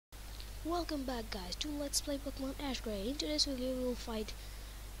Welcome back guys to Let's Play Pokemon Ash Gray. In today's video we will fight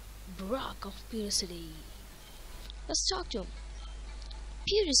Brock of Pewter City. Let's talk to him.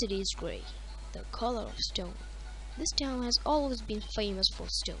 Pewter City is grey, the color of stone. This town has always been famous for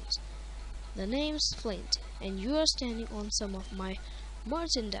stones. The name's Flint, and you are standing on some of my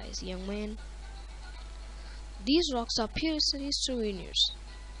merchandise, young man. These rocks are Pewter City's souvenirs.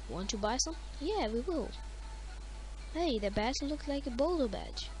 Want to buy some? Yeah, we will. Hey, the badge looks like a boulder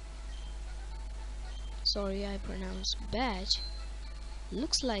badge. Sorry, I pronounced badge.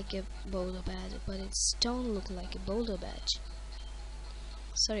 Looks like a boulder badge, but its don't look like a boulder badge.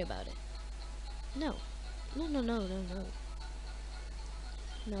 Sorry about it. No. No.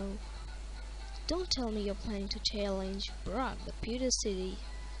 Don't tell me you're planning to challenge Brock, the Pewter City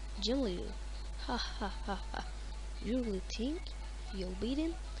gym leader. Ha ha ha ha. You really think you'll beat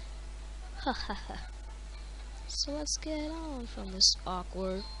him? Ha ha ha. So let's get on from this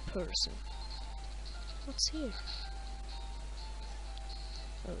awkward person. What's here?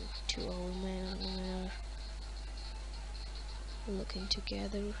 Oh, two old men and women are looking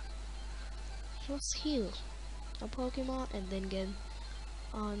together. Let's heal a Pokemon and then get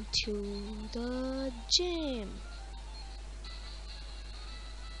on to the gym.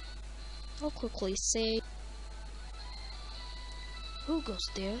 I'll quickly say, who goes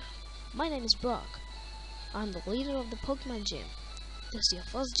there? My name is Brock. I'm the leader of the Pokemon gym. This is your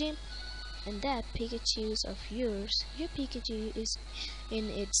first gym? And that Pikachu's of yours, your Pikachu is in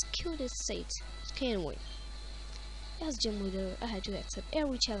its cutest state. Can't win. As gym leader, I had to accept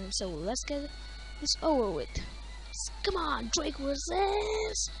every challenge, so let's get this over with. Come on, Drake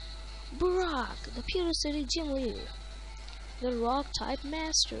versus Brock, the Pewter City gym leader, the rock type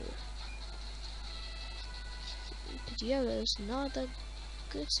master. Pidgeotto is not a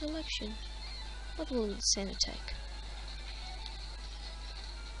good selection, but we'll send attack.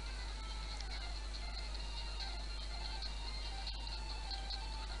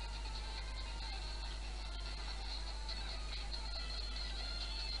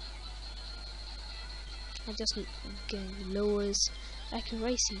 I just lowers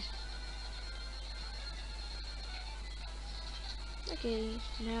accuracy. Okay,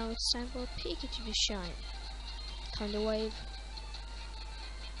 now it's time for Pikachu to shine. Thunder Wave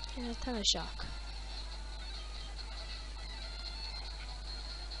and Thunder Shock.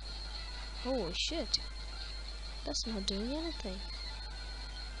 Holy shit, that's not doing anything.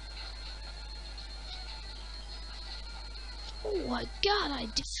 Oh my god, I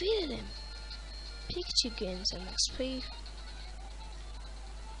defeated him. Pikachu gains some XP.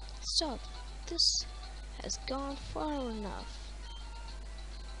 Stop. This has gone far enough.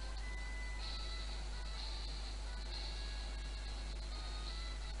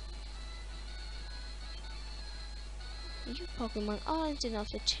 You Pokemon aren't enough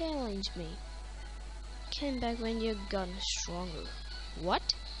to challenge me. Came back when your gun is stronger.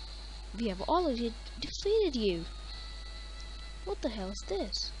 What? We have already defeated you. What the hell is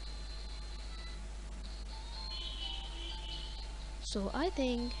this? So I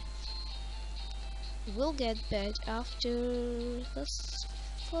think we'll get back after this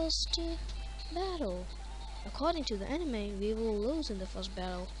first battle. According to the anime, we will lose in the first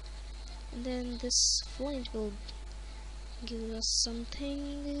battle, and then this Flint will give us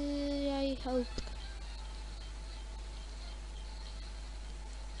something, I hope.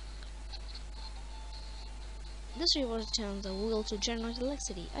 This river turns the wheel to generate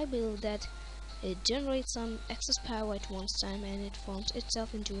electricity. I believe that it generates some excess power at one time and it forms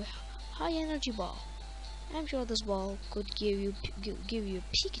itself into a high energy ball. I'm sure this ball could give you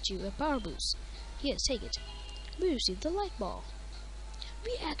Pikachu a power boost. Yes, take it. We received the light ball.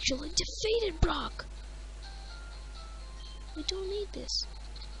 We actually defeated Brock. We don't need this.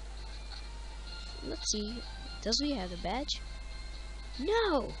 Let's see. Does we have the badge?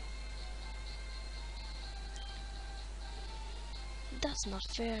 No. That's not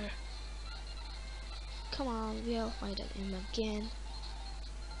fair. Come on, we'll fight him again.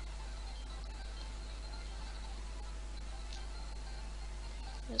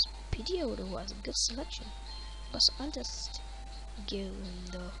 There's Pidgeotto who has a good selection, but I'll just give him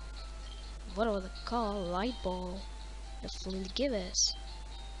the whatever they call light ball that Flint give us.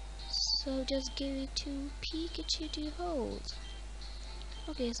 So just give it to Pikachu to hold.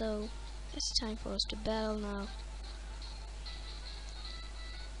 Okay, so it's time for us to battle now.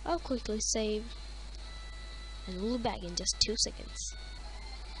 I'll quickly save and we'll be back in just 2 seconds.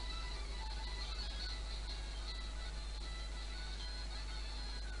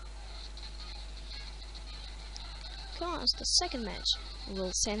 Come on, it's the second match.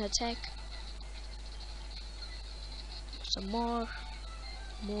 We'll send attack. Some more.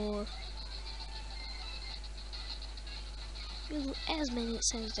 more. We'll do as many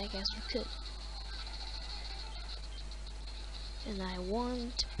sand attack as we could. And I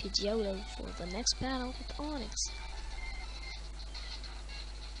want Pidgeotto for the next battle with Onyx.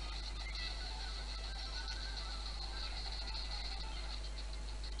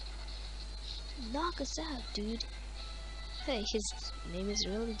 Knock us out, dude. Hey, his name is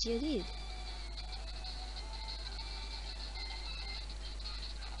really Jadid.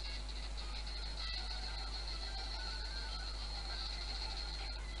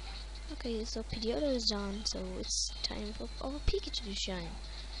 Okay, so Pidgeotto is done, so it's time for our Pikachu to shine.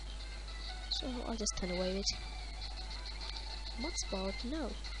 So I'll just turn away it. Mudsport, no.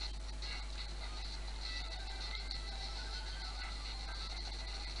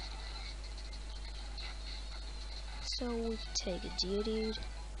 So we take a Geodude.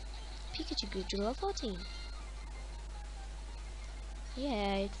 Pikachu grew to level 14.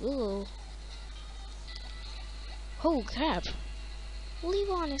 Yeah, it will. Oh crap! Leave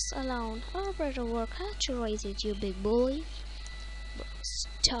Onyx alone. Our better work hard to raise it, you big bully. But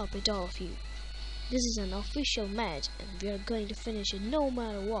stop it, all of you. This is an official match, and we are going to finish it no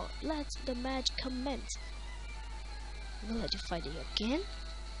matter what. Let the match commence. Will I fight it again?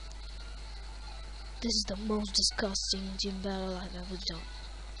 This is the most disgusting gym battle I've ever done.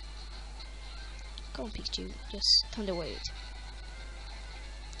 Come on, Pikachu, just thunder wave.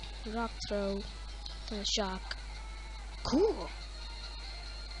 Rock throw, thunder shock. Cool!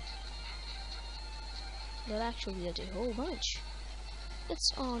 That actually did a whole bunch.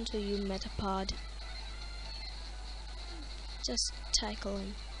 It's on to you, Metapod. Just tackle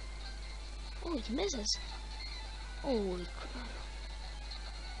him. Oh, it misses. Holy crap.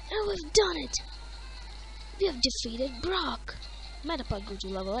 Oh, we've done it! We have defeated Brock! Metapod grew to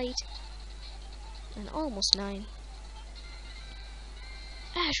level 8. And almost 9.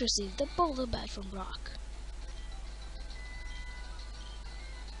 Ash received the boulder bat from Brock.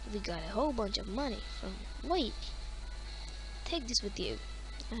 We got a whole bunch of money from... Wait! Take this with you.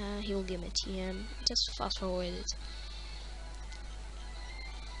 He will give me a TM. Just fast forward it.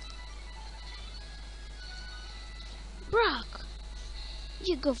 Brock!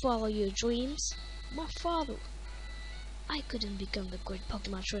 You go follow your dreams. My father. I couldn't become the great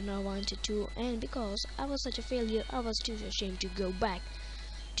Pokemon trainer I wanted to, and because I was such a failure, I was too ashamed to go back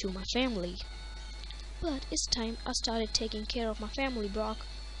to my family. But it's time I started taking care of my family, Brock.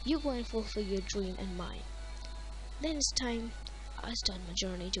 You go and fulfill your dream and mine. Then it's time I start my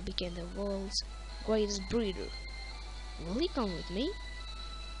journey to become the world's greatest breeder. Will he come with me?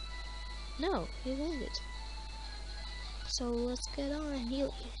 No, he won't. So let's get on and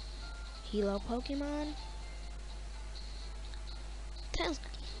heal our Pokemon.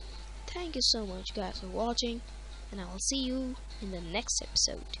 Thank you so much guys for watching, and I will see you in the next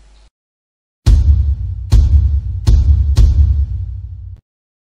episode.